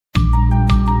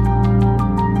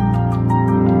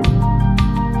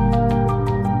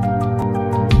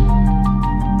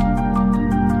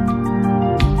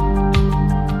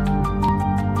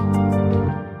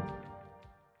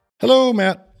Hello,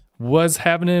 Matt. What's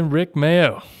happening, Rick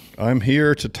Mayo? I'm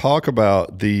here to talk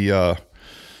about the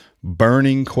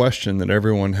burning question that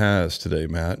everyone has today,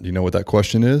 Matt. Do you know what that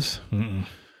question is? Mm-mm.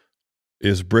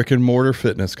 Is brick and mortar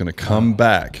fitness going to come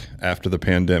back after the I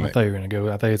pandemic? thought you were going to go.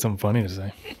 I thought you had something funny to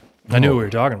say. I knew what we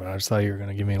were talking about. I just thought you were going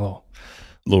to give me a little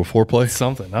foreplay?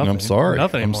 something. Nothing. I'm sorry.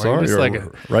 Nothing I'm anymore. sorry. Just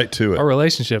like right to it. our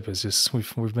relationship is just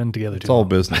we've been together It's too all long.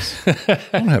 business. I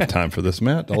don't have time for this,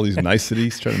 Matt. All these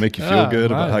niceties trying to make you feel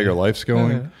good about how your life's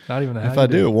going. Not even If I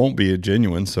do, it won't be a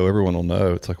genuine, so everyone will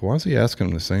know. It's like, why is he asking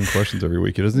him the same questions every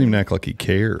week? He doesn't even act like he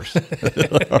cares.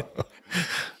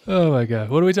 Oh my God.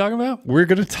 What are we talking about? We're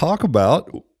going to talk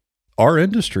about our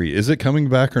industry. Is it coming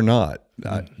back or not?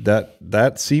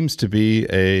 That seems to be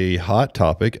a hot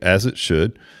topic, as it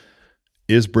should.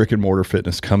 Is brick and mortar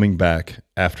fitness coming back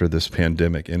after this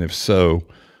pandemic? And if so,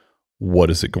 what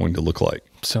is it going to look like?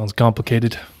 Sounds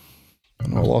complicated.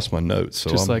 I lost my notes. So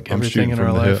Just like I'm everything shooting in from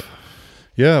our the life. hip.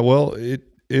 Yeah, well, it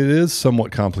is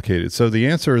somewhat complicated. So the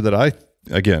answer that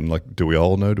again, like, do we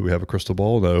all know? Do we have a crystal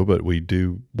ball? No, but we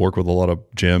do work with a lot of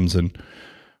gyms, and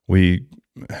we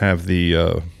have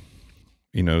the,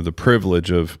 the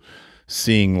privilege of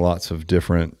seeing lots of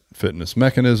different fitness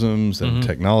mechanisms and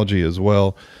technology as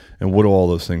well. And what do all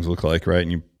those things look like, right?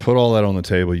 And you put all that on the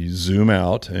table, you zoom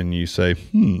out and you say,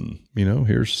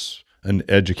 here's an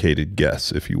educated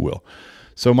guess, if you will.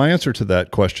 So my answer to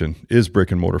that question, is brick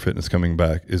and mortar fitness coming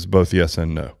back, is both yes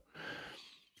and no.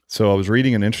 So I was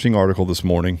reading an interesting article this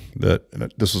morning that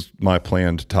this was my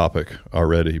planned topic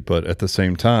already, but at the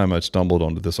same time, I stumbled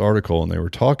onto this article and they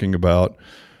were talking about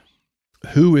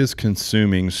who is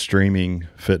consuming streaming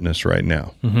fitness right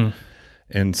now. Mm-hmm.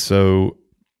 And so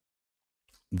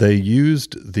they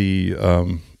used the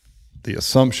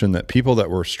assumption that people that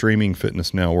were streaming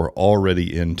fitness now were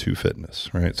already into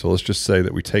fitness, right? So let's just say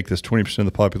that we take this 20% of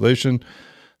the population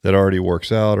that already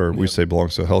works out, or we say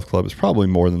belongs to a health club. It's probably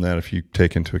more than that if you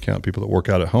take into account people that work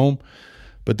out at home.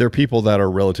 But they're people that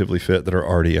are relatively fit that are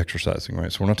already exercising,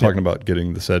 right? So we're not talking about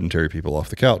getting the sedentary people off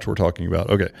the couch. We're talking about,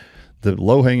 okay, the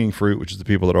low-hanging fruit, which is the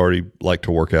people that already like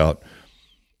to work out.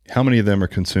 How many of them are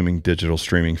consuming digital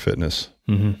streaming fitness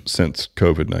since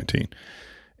COVID-19?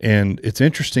 And it's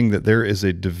interesting that there is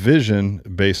a division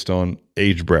based on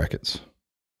age brackets.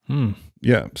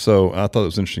 Yeah, so I thought it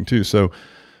was interesting too. So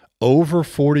over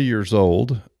 40 years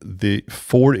old, it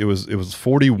was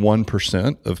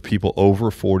 41% of people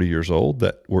over 40 years old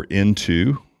that were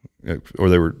into, or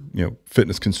they were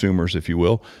fitness consumers, if you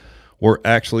will, were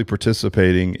actually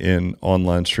participating in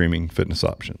online streaming fitness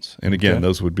options. And again,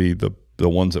 those would be the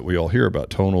ones that we all hear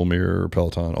about: Tonal, Mirror,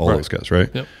 Peloton, all those guys,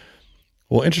 right? Yep.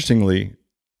 Well, interestingly,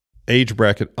 age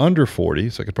bracket under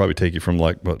 40, so I could probably take you from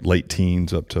late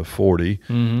teens up to 40,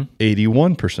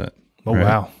 81%. Oh, right?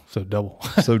 Wow. So double.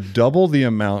 So double the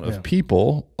amount of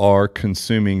people are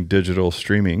consuming digital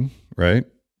streaming, right,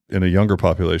 in a younger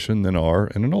population than are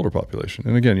in an older population.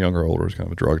 And again, younger, older is kind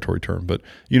of a derogatory term, but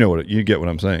you get what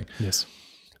I'm saying. Yes.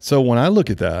 So when I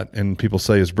look at that and people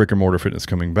say, is brick and mortar fitness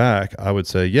coming back? I would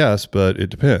say yes, but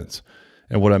it depends.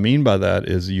 And what I mean by that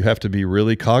is you have to be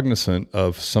really cognizant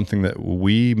of something that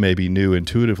we maybe knew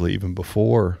intuitively even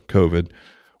before COVID,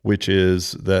 which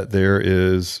is that there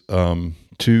is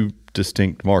two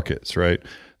distinct markets, right?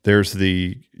 There's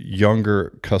the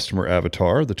younger customer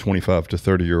avatar, the 25 to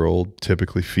 30-year-old,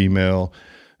 typically female,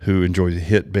 who enjoys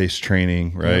HIIT-based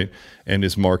training, right? Yep. And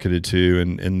is marketed to,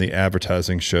 and the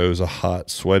advertising shows a hot,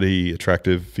 sweaty,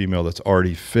 attractive female that's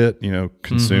already fit,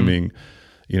 consuming,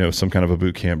 some kind of a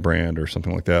boot camp brand or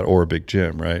something like that, or a big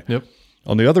gym, right? Yep.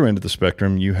 On the other end of the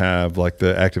spectrum, you have like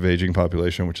the active aging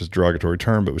population, which is a derogatory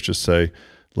term, but was just say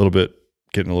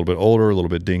getting a little bit older, a little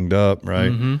bit dinged up,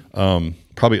 right?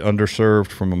 Probably underserved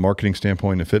from a marketing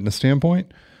standpoint and fitness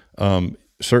standpoint.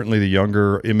 Certainly the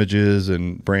younger images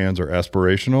and brands are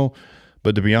aspirational,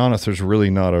 but to be honest, there's really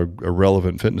not a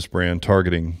relevant fitness brand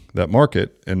targeting that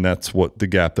market. And that's what the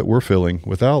gap that we're filling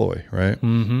with Alloy, right?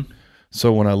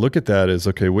 So when I look at that is,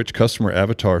 okay, which customer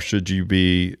avatar should you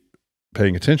be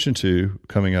paying attention to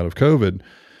coming out of COVID?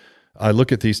 I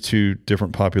look at these two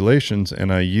different populations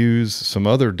and I use some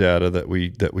other data that we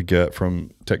get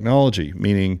from technology,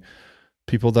 meaning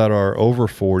people that are over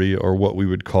 40 are what we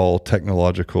would call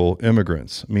technological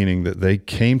immigrants, meaning that they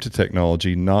came to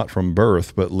technology not from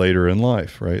birth, but later in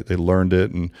life, right? They learned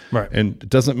it. And it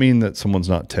doesn't mean that someone's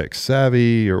not tech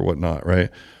savvy or whatnot, right?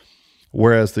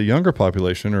 Whereas the younger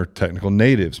population are technical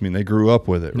natives. I mean, they grew up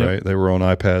with it, right? They were on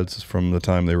iPads from the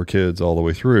time they were kids all the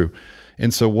way through.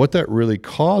 And so what that really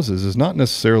causes is not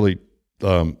necessarily,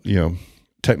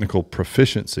 technical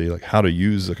proficiency, like how to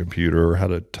use a computer or how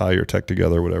to tie your tech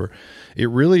together or whatever. It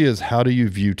really is, how do you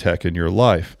view tech in your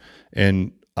life?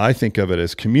 And I think of it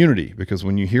as community, because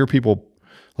when you hear people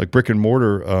like brick and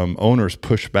mortar owners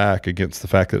push back against the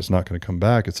fact that it's not going to come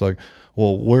back, it's like,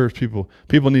 well, where's people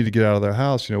need to get out of their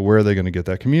house. Where are they going to get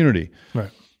that community? Right.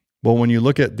 Well, when you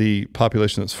look at the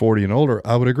population that's 40 and older,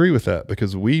 I would agree with that,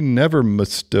 because we never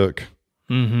mistook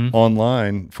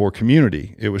online for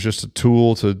community. It was just a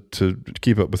tool to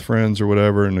keep up with friends or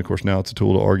whatever. And of course, now it's a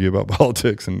tool to argue about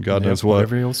politics and God knows what.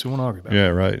 Whatever else you want to argue about. Yeah,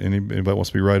 right. Anybody wants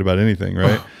to be right about anything,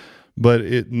 right? But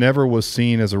it never was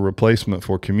seen as a replacement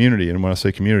for community. And when I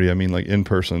say community, I mean like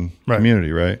in-person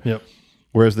community, right? Yep.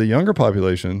 Whereas the younger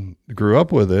population grew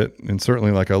up with it. And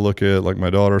certainly like I look at like my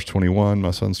daughter's 21,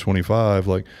 my son's 25,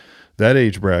 like that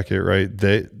age bracket, right?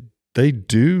 They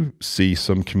do see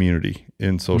some community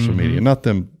in social media. Not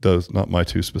my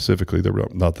two specifically. They're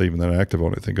not even that active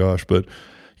on it, thank gosh. But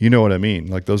you know what I mean?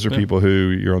 Like those are people who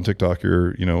you're on TikTok,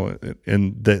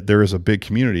 and there is a big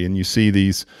community, and you see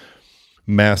these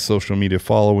mass social media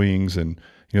followings, and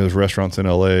there's restaurants in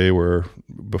LA where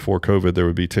before COVID there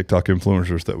would be TikTok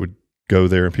influencers that would go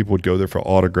there, and people would go there for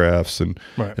autographs, and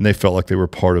they felt like they were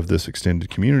part of this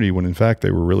extended community, when in fact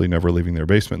they were really never leaving their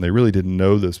basement. They really didn't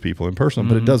know those people in person,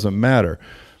 but it doesn't matter.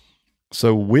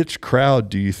 So which crowd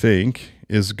do you think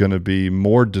is going to be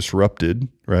more disrupted,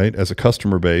 right, as a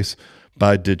customer base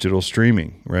by digital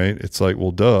streaming, right? It's like,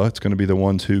 well, duh, it's going to be the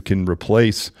ones who can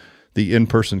replace the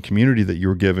in-person community that you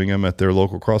were giving them at their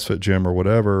local CrossFit gym or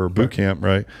whatever, or boot camp,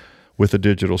 right, with a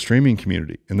digital streaming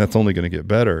community. And that's only going to get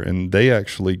better. And they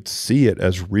actually see it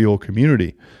as real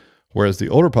community. Whereas the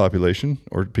older population,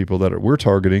 or people that we're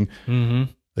targeting,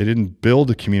 they didn't build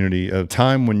a community at a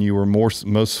time when you were most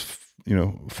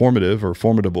formative or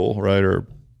formidable, right? Or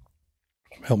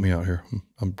help me out here.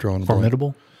 I'm drawing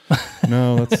formidable.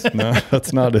 No,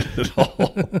 that's not it at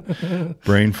all.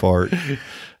 Brain fart.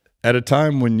 At a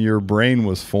time when your brain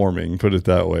was forming, put it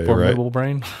that way, formidable right?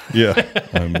 Brain. Yeah,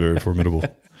 I'm very formidable.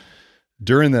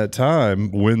 During that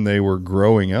time when they were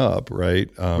growing up, right,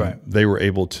 they were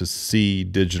able to see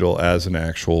digital as an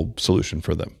actual solution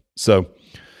for them. So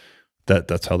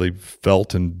that's how they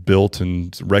felt and built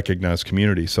and recognized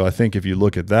community. So I think if you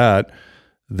look at that,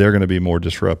 they're going to be more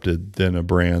disrupted than a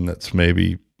brand that's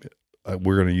maybe,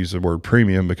 we're going to use the word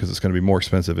premium because it's going to be more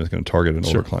expensive and it's going to target an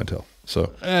older clientele.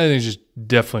 So I think it's just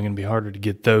definitely going to be harder to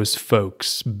get those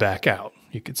folks back out,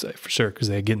 you could say, for sure, because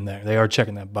they're getting there. They are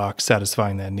checking that box,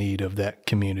 satisfying that need of that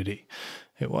community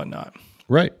and whatnot.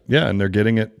 Right. Yeah. And they're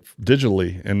getting it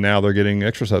digitally. And now they're getting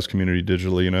exercise community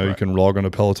digitally. You can log on to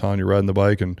Peloton, you're riding the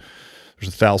bike, and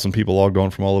there's 1,000 people logged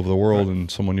on from all over the world, and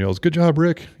someone yells, "Good job,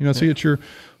 Rick. See, it's your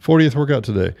 40th workout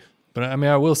today." But I mean,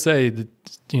 I will say that,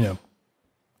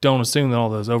 don't assume that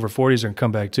all those over 40s are going to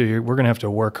come back too. We're going to have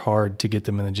to work hard to get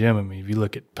them in the gym. I mean, if you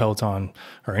look at Peloton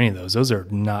or any of those are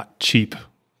not cheap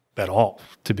at all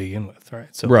to begin with, right?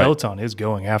 So Peloton is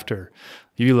going after,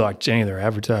 you like any of their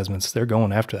advertisements, they're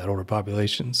going after that older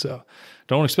population. So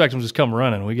don't expect them to just come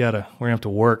running. We're going to have to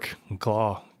work and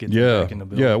claw, get them back in the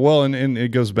building. Yeah, well, and it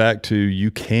goes back to, you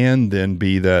can then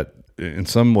be that, in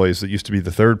some ways, it used to be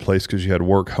the third place because you had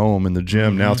work home in the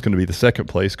gym. Now it's going to be the second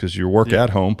place because you work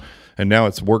at home, and now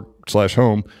it's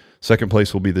work/home. Second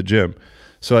place will be the gym.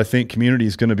 So I think community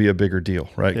is going to be a bigger deal,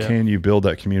 right? Yeah. Can you build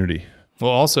that community? Well,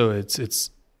 also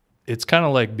it's kind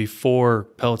of like before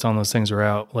Peloton, those things are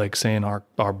out, like saying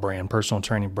our brand, personal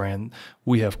training brand,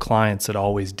 we have clients that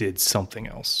always did something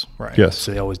else, right? Yes.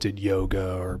 So they always did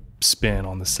yoga or spin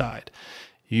on the side.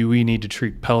 We need to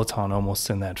treat Peloton almost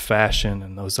in that fashion,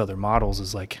 and those other models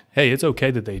is like, hey, it's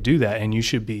okay that they do that, and you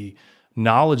should be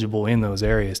knowledgeable in those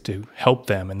areas to help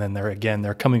them. And then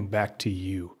they're coming back to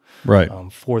you, right,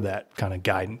 for that kind of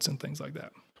guidance and things like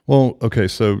that. Well, okay,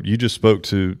 so you just spoke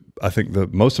to, I think, the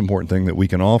most important thing that we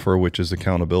can offer, which is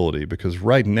accountability, because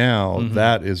right now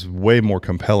that is way more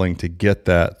compelling to get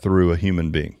that through a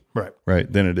human being,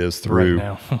 right, than it is through,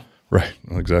 right now. Right,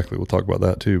 exactly. We'll talk about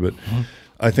that too, but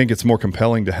I think it's more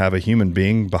compelling to have a human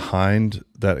being behind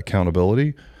that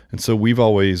accountability. And so we've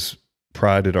always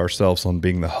prided ourselves on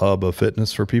being the hub of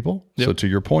fitness for people. Yep. So to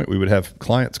your point, we would have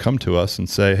clients come to us and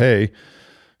say, hey,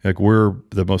 like, we're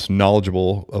the most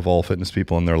knowledgeable of all fitness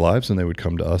people in their lives. And they would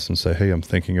come to us and say, hey, I'm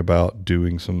thinking about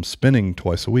doing some spinning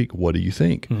twice a week. What do you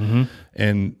think?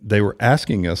 And they were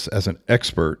asking us as an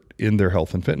expert in their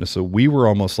health and fitness. So we were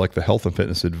almost like the health and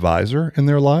fitness advisor in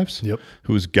their lives,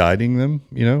 who was guiding them,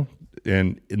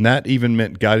 and that even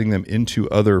meant guiding them into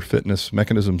other fitness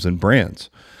mechanisms and brands.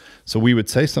 So we would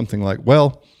say something like,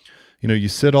 well, you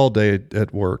sit all day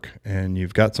at work and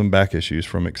you've got some back issues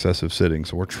from excessive sitting.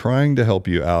 So we're trying to help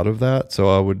you out of that. So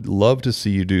I would love to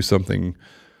see you do something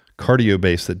cardio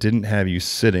base that didn't have you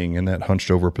sitting in that hunched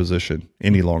over position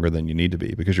any longer than you need to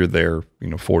be because you're there,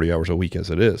 40 hours a week as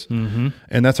it is. Mm-hmm.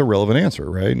 And that's a relevant answer,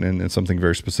 right? And it's something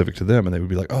very specific to them. And they would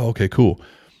be like, oh, okay, cool.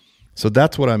 So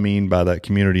that's what I mean by that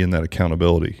community and that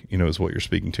accountability, is what you're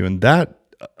speaking to. And that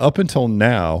up until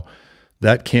now,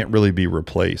 that can't really be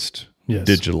replaced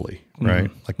digitally, right?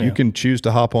 Mm-hmm. Like you can choose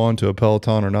to hop on to a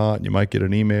Peloton or not. And you might get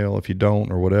an email if you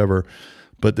don't or whatever.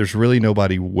 But there's really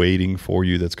nobody waiting for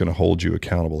you that's going to hold you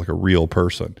accountable, like a real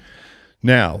person.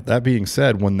 Now, that being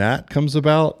said, when that comes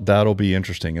about, that'll be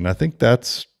interesting. And I think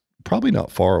that's probably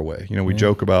not far away. We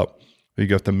joke about, you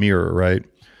got the mirror, right?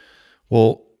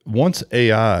 Well, once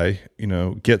AI,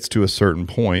 gets to a certain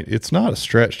point, it's not a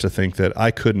stretch to think that I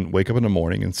couldn't wake up in the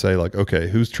morning and say like, okay,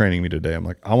 who's training me today? I'm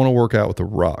like, I want to work out with The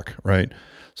Rock, right?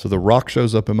 So The Rock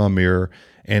shows up in my mirror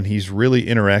and he's really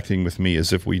interacting with me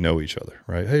as if we know each other,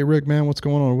 right? Hey, Rick, man, what's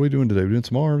going on? What are we doing today? We're doing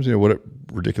some arms, what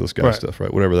ridiculous guy stuff,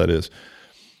 right? Whatever that is.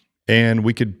 And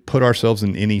we could put ourselves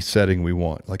in any setting we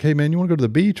want. Like, hey, man, you want to go to the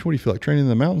beach? What do you feel like training in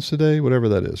the mountains today? Whatever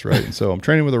that is, right? And so I'm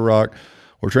training with The Rock.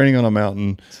 We're training on a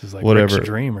mountain. This is like whatever. Rick's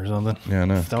dream or something. Yeah, I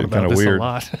know. Thought about this weird. a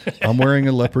lot. I'm wearing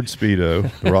a leopard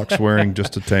Speedo. The Rock's wearing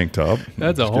just a tank top.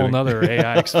 That's a whole nother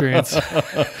AI experience.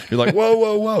 You're like, whoa,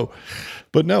 whoa, whoa.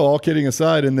 But no, all kidding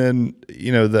aside, and then,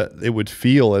 that it would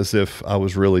feel as if I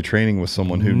was really training with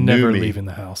someone who never knew me. leaving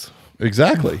the house.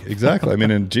 Exactly. I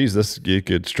mean, and geez, you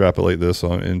could extrapolate this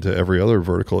into every other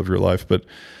vertical of your life. But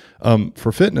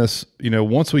for fitness,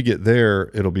 once we get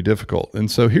there, it'll be difficult.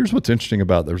 And so here's what's interesting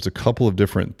about, there's a couple of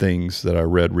different things that I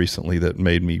read recently that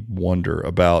made me wonder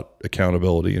about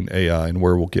accountability and AI and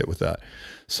where we'll get with that.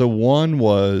 So one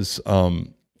was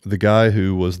the guy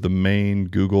who was the main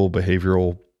Google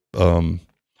behavioral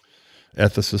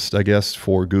ethicist, I guess,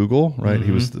 for Google, right? Mm-hmm.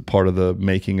 He was part of the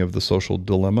making of The Social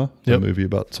Dilemma, the movie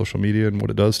about social media and what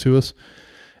it does to us.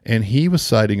 And he was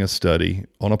citing a study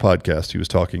on a podcast.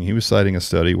 He was citing a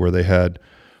study where they had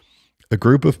a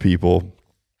group of people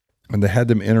and they had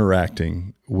them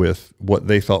interacting with what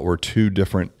they thought were two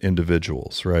different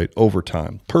individuals, right? Over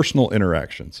time, personal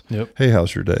interactions. Yep. Hey,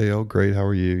 how's your day? Oh, great. How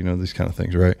are you? These kind of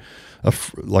things, right?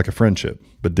 Like a friendship,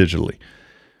 but digitally.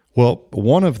 Well,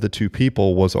 one of the two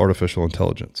people was artificial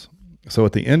intelligence. So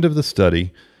at the end of the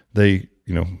study, they,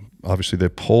 obviously they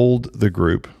polled the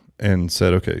group and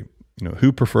said, okay,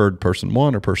 who preferred person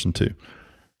one or person two?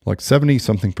 Like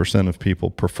 70-something% of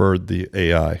people preferred the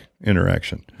AI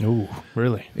interaction. Oh,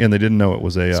 really? And they didn't know it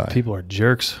was AI. So people are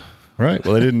jerks. Right.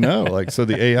 Well, they didn't know. So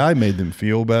the AI made them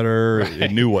feel better. Right.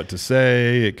 It knew what to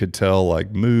say. It could tell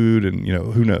mood and,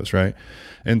 who knows, right?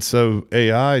 And so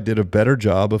AI did a better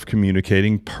job of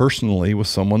communicating personally with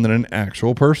someone than an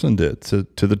actual person did to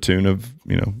the tune of,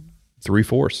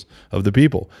 3/4 of the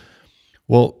people.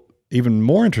 Well, even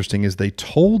more interesting is they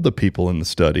told the people in the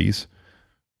studies,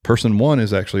 person one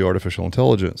is actually artificial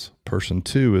intelligence. Person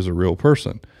two is a real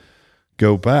person.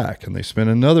 Go back, and they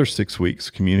spent another 6 weeks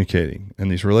communicating in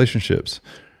these relationships,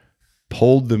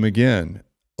 polled them again.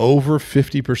 Over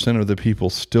 50% of the people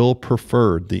still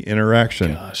preferred the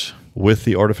interaction with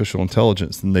the artificial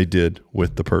intelligence than they did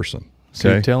with the person. Okay? So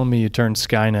you're telling me you turned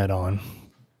Skynet on.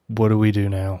 What do we do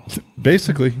now?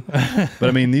 Basically. But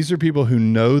I mean, these are people who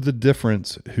know the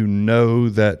difference, who know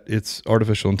that it's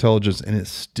artificial intelligence and it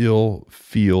still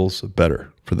feels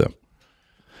better for them.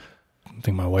 I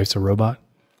think my wife's a robot.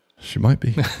 She might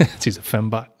be. She's a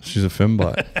fembot. She's a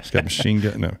fembot. She's got machine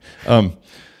gun. No. I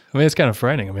mean, it's kind of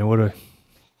frightening. I mean, what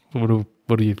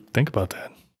do you think about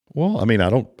that? Well, I mean, I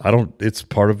don't, it's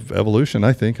part of evolution.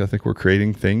 I think we're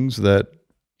creating things that,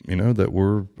 that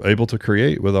we're able to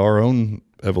create with our own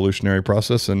evolutionary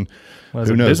process. And as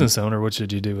a business owner, what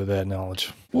should you do with that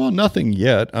knowledge? Well, nothing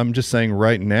yet. I'm just saying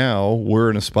right now we're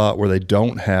in a spot where they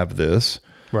don't have this.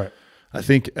 Right. I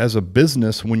think as a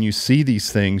business, when you see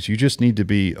these things, you just need to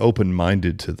be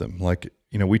open-minded to them.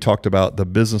 We talked about the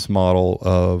business model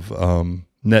of,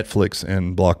 Netflix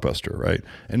and Blockbuster, right?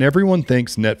 And everyone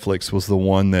thinks Netflix was the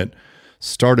one that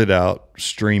started out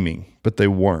streaming, but they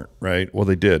weren't, right? Well,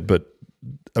 they did. But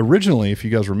originally, if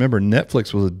you guys remember,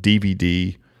 Netflix was a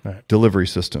DVD delivery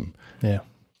system. Yeah.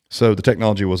 So the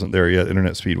technology wasn't there yet.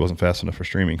 Internet speed wasn't fast enough for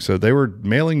streaming. So they were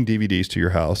mailing DVDs to your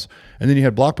house. And then you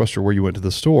had Blockbuster where you went to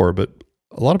the store. But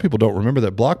a lot of people don't remember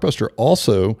that Blockbuster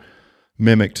also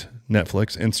mimicked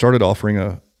Netflix and started offering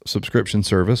a subscription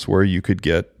service where you could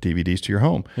get DVDs to your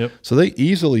home. Yep. So they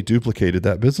easily duplicated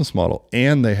that business model,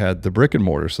 and they had the brick and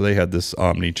mortar. So they had this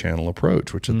omni-channel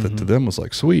approach, which to them was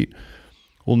like, sweet.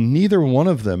 Well, neither one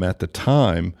of them at the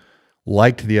time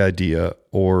liked the idea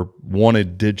or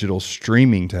wanted digital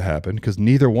streaming to happen because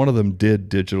neither one of them did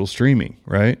digital streaming,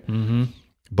 right? Mm-hmm.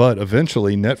 But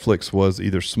eventually Netflix was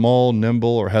either small,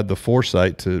 nimble, or had the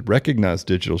foresight to recognize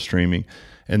digital streaming,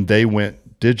 and they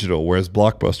went digital, whereas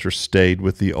Blockbuster stayed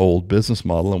with the old business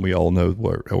model, and we all know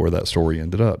where that story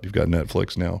ended up. You've got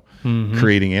Netflix now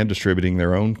creating and distributing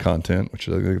their own content, which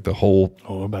I think the whole...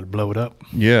 Oh, we're about to blow it up.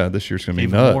 Yeah, this year's going to be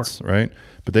Even nuts, right?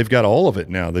 But they've got all of it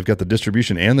now. They've got the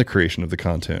distribution and the creation of the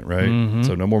content, right?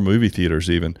 So no more movie theaters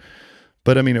even.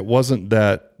 But I mean, it wasn't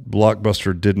that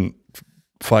Blockbuster didn't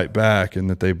fight back and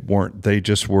that they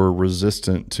just were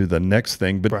resistant to the next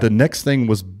thing. But the next thing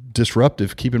was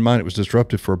disruptive. Keep in mind, it was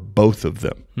disruptive for both of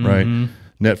them, right?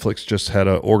 Netflix just had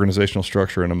an organizational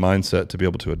structure and a mindset to be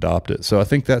able to adopt it. So I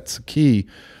think that's key.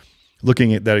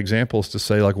 Looking at that example is to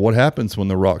say, like, what happens when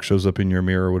The Rock shows up in your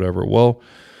mirror or whatever? Well,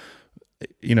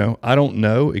 you know, I don't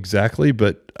know exactly,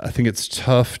 but I think it's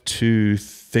tough to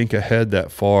think ahead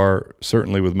that far,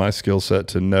 certainly with my skill set,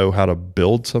 to know how to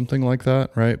build something like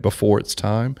that, right, before it's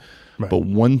time. Right. But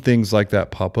when things like that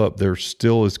pop up, there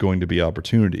still is going to be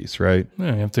opportunities, right?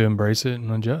 Yeah, you have to embrace it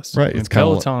and adjust. Right. It's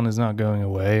Peloton is not going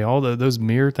away. All those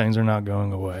mirror things are not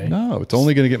going away. No, it's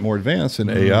only going to get more advanced, and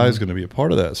AI is going to be a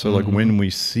part of that. So like when we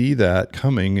see that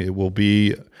coming, it will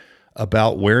be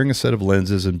about wearing a set of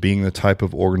lenses and being the type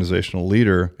of organizational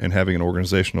leader and having an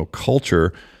organizational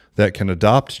culture that can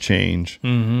adopt change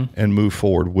and move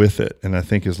forward with it. And I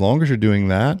think as long as you're doing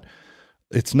that,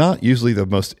 it's not usually the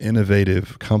most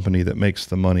innovative company that makes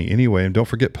the money anyway. And don't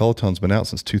forget, Peloton's been out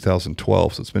since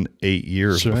 2012. So it's been 8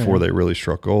 years before they really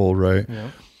struck gold, right?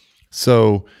 Yeah.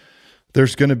 So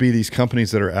there's going to be these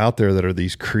companies that are out there that are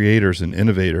these creators and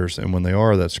innovators. And when they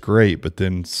are, that's great. But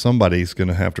then somebody's going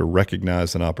to have to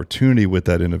recognize an opportunity with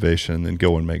that innovation and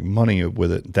go and make money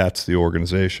with it. That's the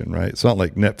organization, right? It's not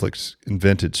like Netflix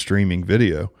invented streaming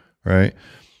video, right?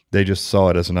 They just saw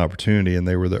it as an opportunity, and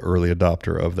they were the early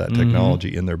adopter of that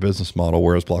technology in their business model,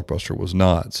 whereas Blockbuster was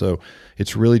not. So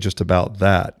it's really just about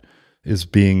that, is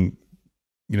being,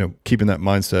 you know, keeping that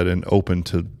mindset and open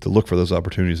to look for those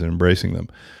opportunities and embracing them.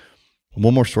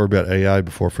 One more story about AI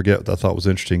before I forget, what I thought was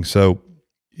interesting. So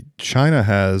China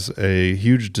has a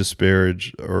huge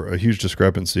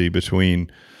discrepancy between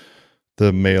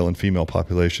the male and female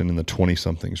population in the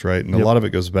 20-somethings, right? And a lot of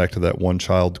it goes back to that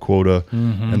one-child quota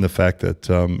and the fact that,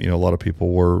 you know, a lot of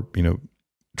people were, you know,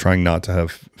 trying not to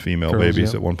have female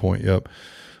babies at one point.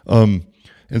 And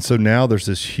so now there's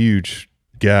this huge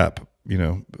gap, you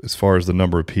know, as far as the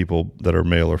number of people that are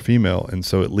male or female. And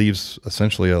so it leaves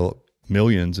essentially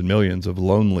millions and millions of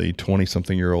lonely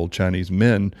 20-something-year-old Chinese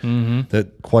men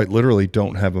that quite literally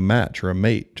don't have a match or a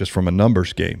mate, just from a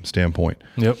numbers game standpoint.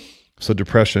 So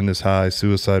depression is high,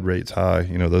 suicide rate's high,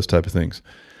 you know, those type of things.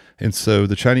 And so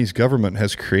the Chinese government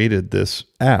has created this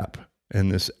app,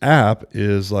 and this app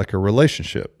is like a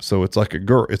relationship. So it's like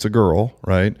it's a girl,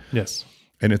 right? Yes.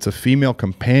 And it's a female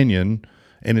companion,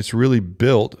 and it's really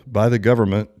built by the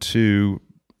government to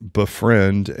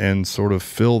befriend and sort of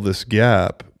fill this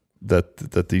gap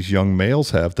that these young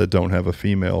males have that don't have a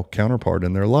female counterpart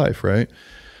in their life, right?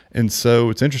 And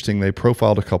so it's interesting, they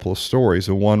profiled a couple of stories.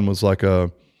 So one was like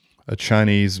a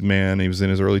Chinese man. He was in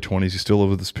his early 20s. He still lived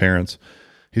with his parents.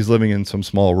 He's living in some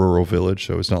small rural village,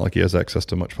 so it's not like he has access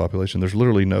to much population. There's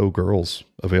literally no girls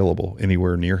available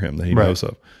anywhere near him that he knows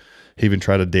of. He even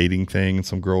tried a dating thing, and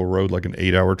some girl rode like an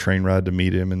 8-hour train ride to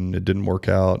meet him, and it didn't work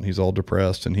out, and he's all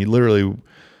depressed. And he literally,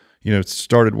 you know,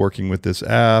 started working with this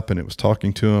app, and it was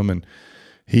talking to him, and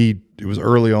it was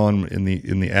early on in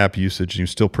the app usage, and he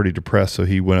was still pretty depressed, so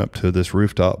he went up to this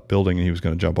rooftop building, and he was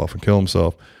going to jump off and kill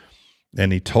himself.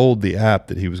 And he told the app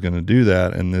that he was going to do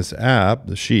that. And this app,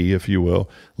 the she, if you will,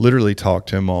 literally talked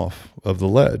him off of the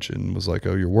ledge and was like,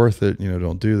 oh, you're worth it. You know,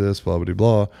 don't do this, blah, blah,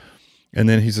 blah. And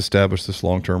then he's established this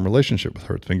long-term relationship with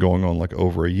her. It's been going on like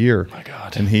over a year. Oh my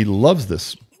God. And he loves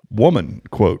this woman,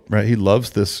 quote, right? He loves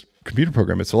this computer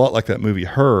program. It's a lot like that movie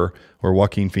Her, where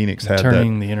Joaquin Phoenix had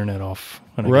turning the internet off.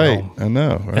 When right. I get home. I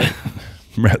know, right?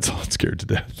 Matt's all scared to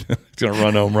death. He's going to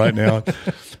run home right now.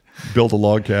 Build a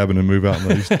log cabin and move out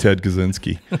and use Ted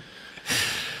Kaczynski.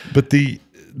 But the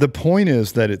point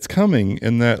is that it's coming,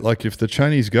 and that, like, if the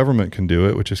Chinese government can do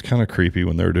it, which is kind of creepy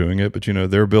when they're doing it, but, you know,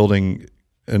 they're building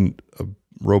a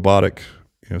robotic,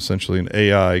 you know, essentially an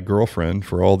AI girlfriend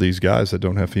for all these guys that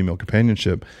don't have female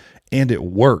companionship, and it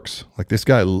works. Like, this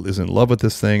guy is in love with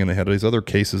this thing, and they had these other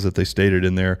cases that they stated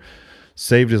in there,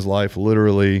 saved his life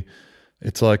literally.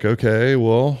 It's like, okay,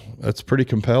 well, that's pretty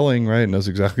compelling, right? It knows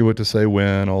exactly what to say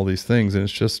when, all these things. And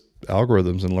it's just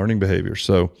algorithms and learning behavior.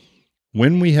 So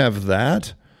when we have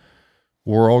that,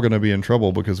 we're all going to be in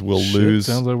trouble because we'll lose.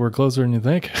 Sounds like we're closer than you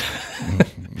think.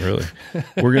 Really.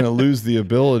 We're going to lose the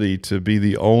ability to be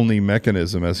the only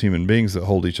mechanism as human beings that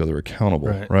hold each other accountable,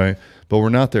 right? But we're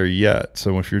not there yet.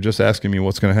 So if you're just asking me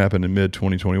what's going to happen in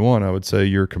mid-2021, I would say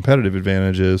your competitive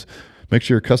advantage is make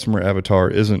sure your customer avatar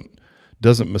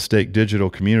doesn't mistake digital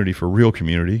community for real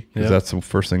community, because that's the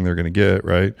first thing they're going to get,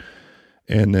 right?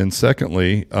 And then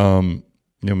secondly,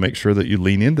 make sure that you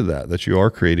lean into that you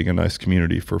are creating a nice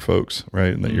community for folks,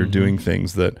 right? And that you're doing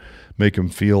things that make them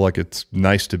feel like it's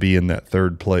nice to be in that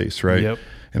third place, right? Yep.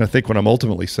 And I think what I'm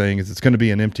ultimately saying is it's going to be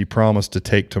an empty promise to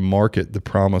take to market the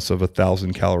promise of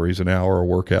 1,000 calories an hour a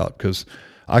workout, because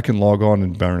I can log on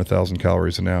and burn 1,000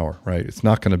 calories an hour, right? It's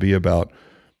not going to be about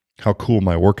how cool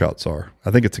my workouts are.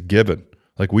 I think it's a given.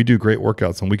 Like, we do great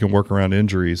workouts and we can work around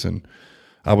injuries. And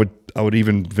I would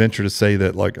even venture to say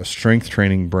that like a strength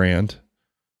training brand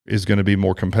is going to be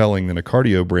more compelling than a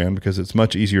cardio brand, because it's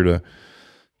much easier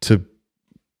to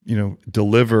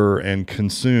deliver and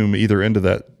consume either into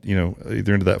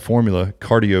that formula,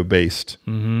 cardio based,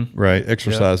 right,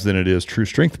 exercise, than it is true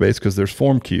strength based, because there's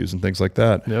form cues and things like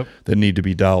that that need to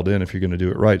be dialed in if you're going to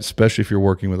do it right, especially if you're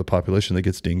working with a population that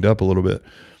gets dinged up a little bit.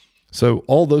 So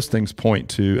all those things point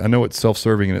to, I know it's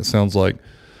self-serving and it sounds like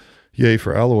yay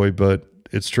for Alloy, but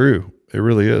it's true. It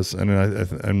really is.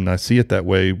 And I see it that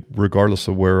way regardless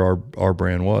of where our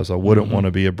brand was. I wouldn't want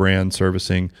to be a brand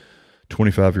servicing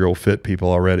 25-year-old fit people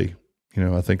already.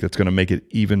 I think that's going to make it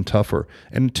even tougher.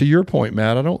 And to your point,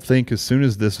 Matt, I don't think as soon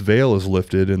as this veil is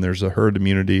lifted and there's a herd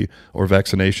immunity or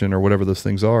vaccination or whatever those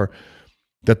things are,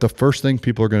 that the first thing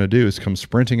people are going to do is come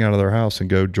sprinting out of their house and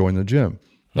go join the gym.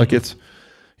 Like it's,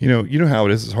 you know how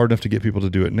it is. It's hard enough to get people to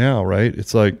do it now, right?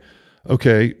 It's like,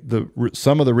 okay,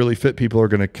 some of the really fit people are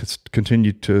going to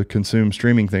continue to consume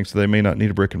streaming things, so they may not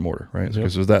need a brick and mortar, right?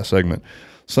 Because there's that segment.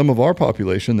 Some of our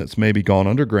population that's maybe gone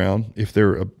underground, if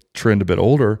they're a trend a bit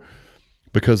older,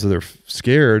 because they're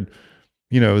scared,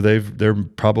 they're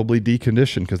probably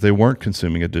deconditioned because they weren't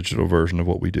consuming a digital version of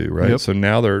what we do, right? So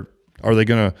now are they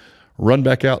going to run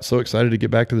back out so excited to get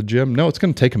back to the gym? No, it's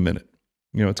going to take a minute.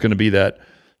 It's going to be that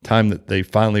time that they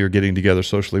finally are getting together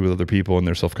socially with other people and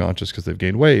they're self-conscious because they've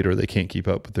gained weight or they can't keep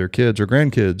up with their kids or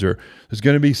grandkids, or there's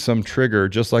going to be some trigger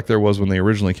just like there was when they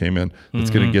originally came in that's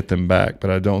going to get them back.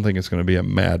 But I don't think it's going to be a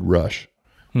mad rush.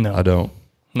 No, I don't.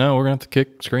 No, we're going to have to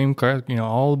kick, scream, cry,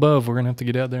 all above. We're going to have to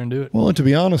get out there and do it. Well, and to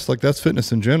be honest, like that's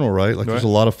fitness in general, right? Like there's a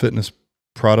lot of fitness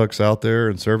products out there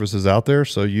and services out there.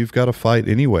 So you've got to fight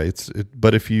anyway.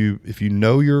 But if you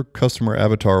know your customer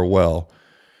avatar well,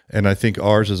 and I think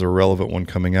ours is a relevant one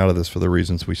coming out of this for the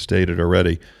reasons we stated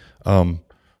already,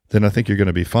 then I think you're going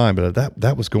to be fine. But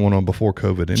that was going on before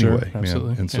COVID anyway. Sure,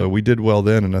 absolutely. And so we did well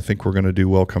then, and I think we're going to do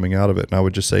well coming out of it. And I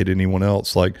would just say to anyone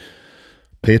else, like,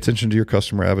 pay attention to your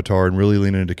customer avatar and really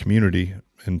lean into community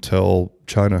until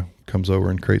China comes over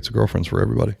and creates girlfriends for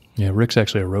everybody. Yeah, Rick's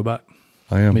actually a robot.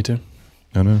 I am. Me too.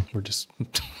 I know. We're just...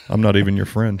 I'm not even your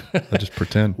friend. I just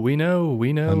pretend. We know.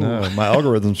 I know. My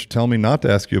algorithms tell me not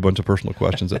to ask you a bunch of personal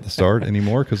questions at the start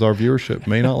anymore because our viewership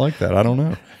may not like that. I don't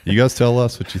know. You guys tell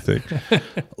us what you think.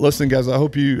 Listen, guys, I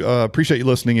hope you appreciate you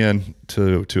listening in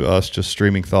to us just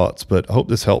streaming thoughts, but I hope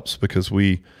this helps because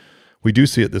we do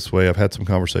see it this way. I've had some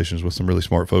conversations with some really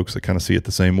smart folks that kind of see it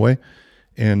the same way.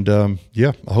 And I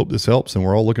hope this helps. And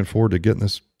we're all looking forward to getting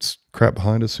this crap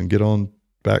behind us and get on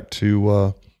back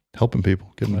to helping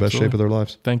people get in the best shape of their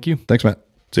lives. Thank you. Thanks, Matt.